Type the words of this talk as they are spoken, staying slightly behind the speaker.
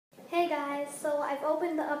Hey guys, so I've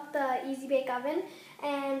opened up the Easy Bake Oven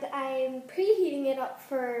and I'm preheating it up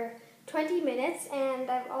for 20 minutes, and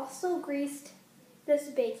I've also greased this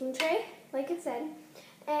baking tray, like it said,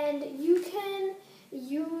 and you can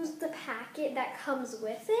use the packet that comes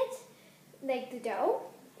with it, like the dough,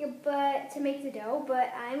 but to make the dough,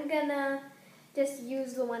 but I'm gonna just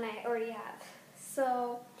use the one I already have.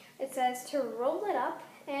 So it says to roll it up,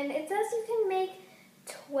 and it says you can make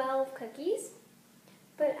 12 cookies.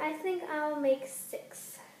 But I think I'll make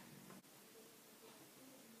 6.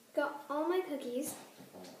 Got all my cookies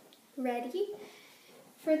ready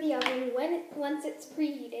for the oven once it's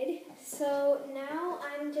preheated. So now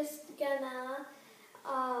I'm just gonna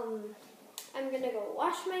go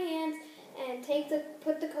wash my hands and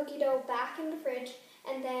put the cookie dough back in the fridge,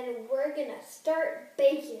 and then we're gonna start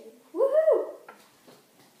baking. Woohoo!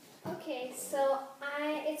 Okay, so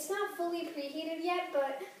it's not fully preheated yet,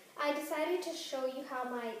 but I decided to show you how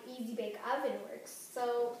my Easy Bake Oven works.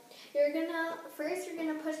 So first you're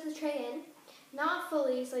gonna push the tray in, not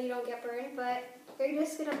fully so you don't get burned, but you're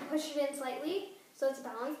just gonna push it in slightly so it's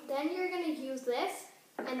balanced. Then you're gonna use this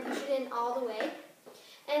and push it in all the way.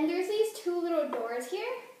 And there's these 2 little doors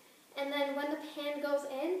here, and then when the pan goes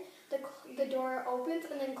in, the door opens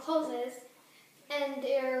and then closes, and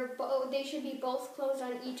they should be both closed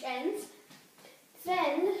on each end.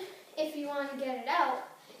 Then, if you want to get it out,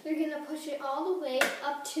 you're going to push it all the way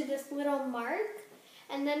up to this little mark,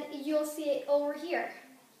 and then you'll see it over here.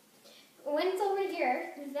 When it's over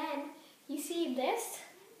here, then you see this,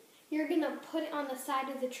 you're going to put it on the side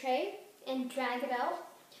of the tray and drag it out,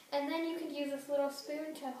 and then you could use this little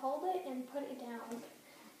spoon to hold it and put it down.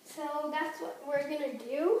 So that's what we're going to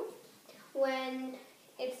do when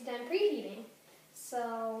it's done preheating.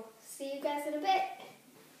 So see you guys in a bit.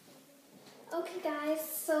 Okay guys,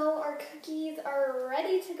 so our cookies are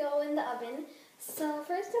ready to go in the oven. So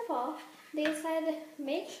first of all, they said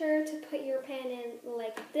make sure to put your pan in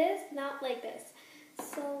like this, not like this.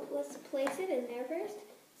 So let's place it in there first.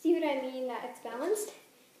 See what I mean, that it's balanced?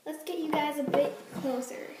 Let's get you guys a bit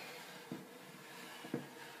closer.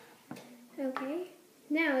 Okay,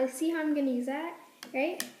 now see how I'm going to use that,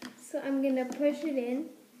 right? So I'm going to push it in,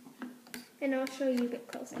 and I'll show you a bit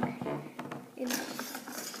closer.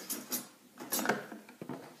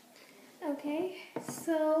 Okay,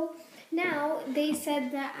 so now they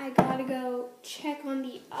said that I gotta go check on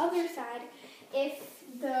the other side if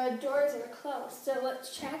the doors are closed. So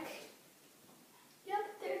let's check. Yep,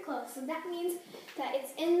 they're closed. So that means that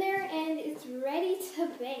it's in there and it's ready to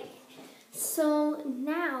bake. So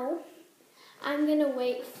now I'm gonna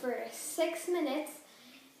wait for 6 minutes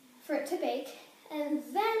for it to bake, and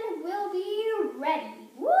then we'll be ready.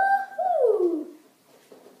 Woohoo!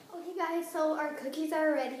 Okay guys, so our cookies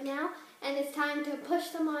are ready now, and it's time to push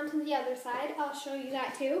them onto the other side. I'll show you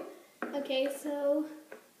that too. Okay, so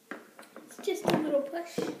it's just a little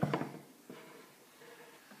push.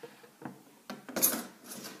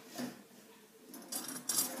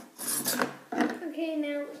 Okay,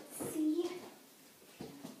 now let's see.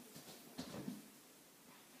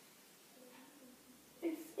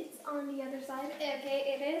 If it's on the other side.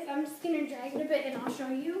 Okay, it is. I'm just going to drag it a bit and I'll show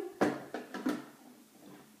you.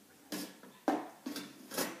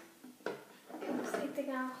 I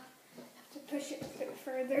think I'll have to push it a bit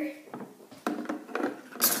further.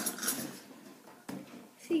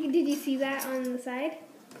 See, did you see that on the side?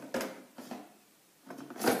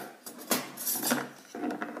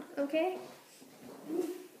 Okay.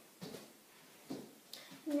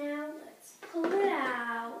 Now let's pull it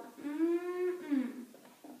out.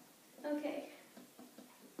 Okay.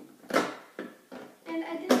 And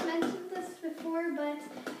I didn't mention this before, but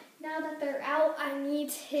now that they're out, I need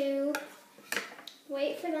to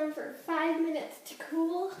wait for them for 5 minutes to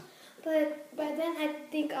cool. But by then, I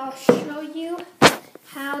think I'll show you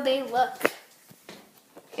how they look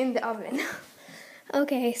in the oven.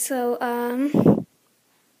 Okay, so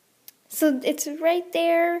it's right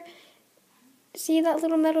there. See that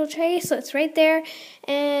little metal tray? So it's right there,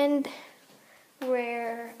 and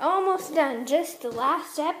we're almost done. Just the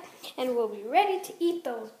last step, and we'll be ready to eat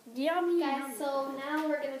those yummy guys. So now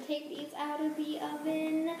we're gonna take these out of the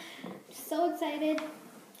oven. So excited!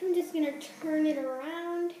 I'm just gonna turn it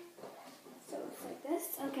around. So it's like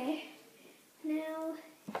this. Okay. Now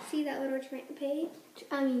see that little tray.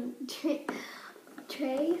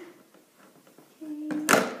 Okay.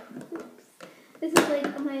 Oops. This is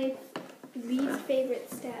like my least favorite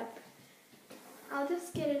step. I'll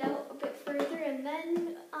just get it out a bit further and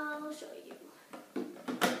then I'll show you.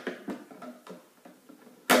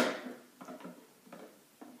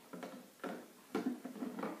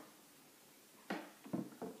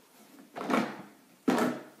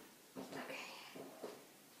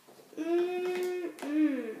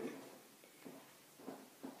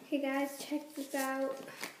 guys, check this out.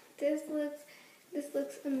 This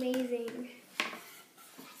looks amazing.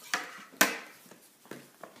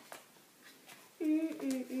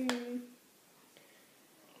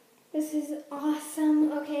 This is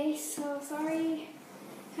awesome. Okay, so sorry,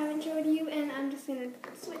 haven't showed you, and I'm just gonna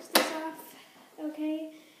switch this off.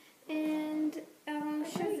 Okay, and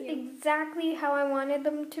show you exactly how I wanted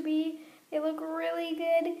them to be. They look really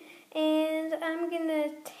good, and I'm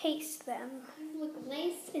gonna taste them. They look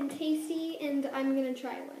nice and tasty, and I'm gonna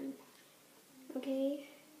try one. Okay.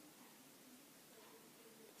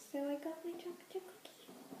 So I got my chocolate chip cookie.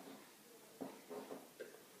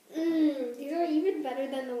 These are even better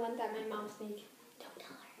than the ones that my mom's make. Don't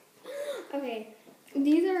tell her. Okay,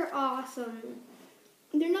 these are awesome.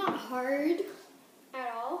 They're not hard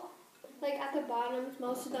at all. Like at the bottoms,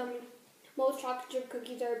 most chocolate chip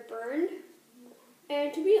cookies are burned.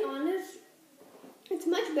 And to be honest, it's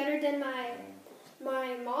much better than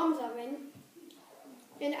my mom's oven.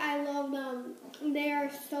 And I love them. They are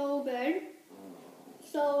so good.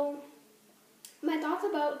 So my thoughts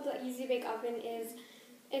about the Easy Bake Oven is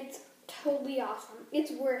it's totally awesome.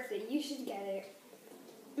 It's worth it. You should get it.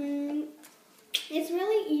 It's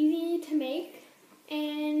really easy to make,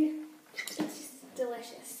 and it's just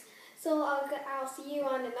delicious. So I'll see you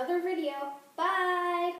on another video. Bye!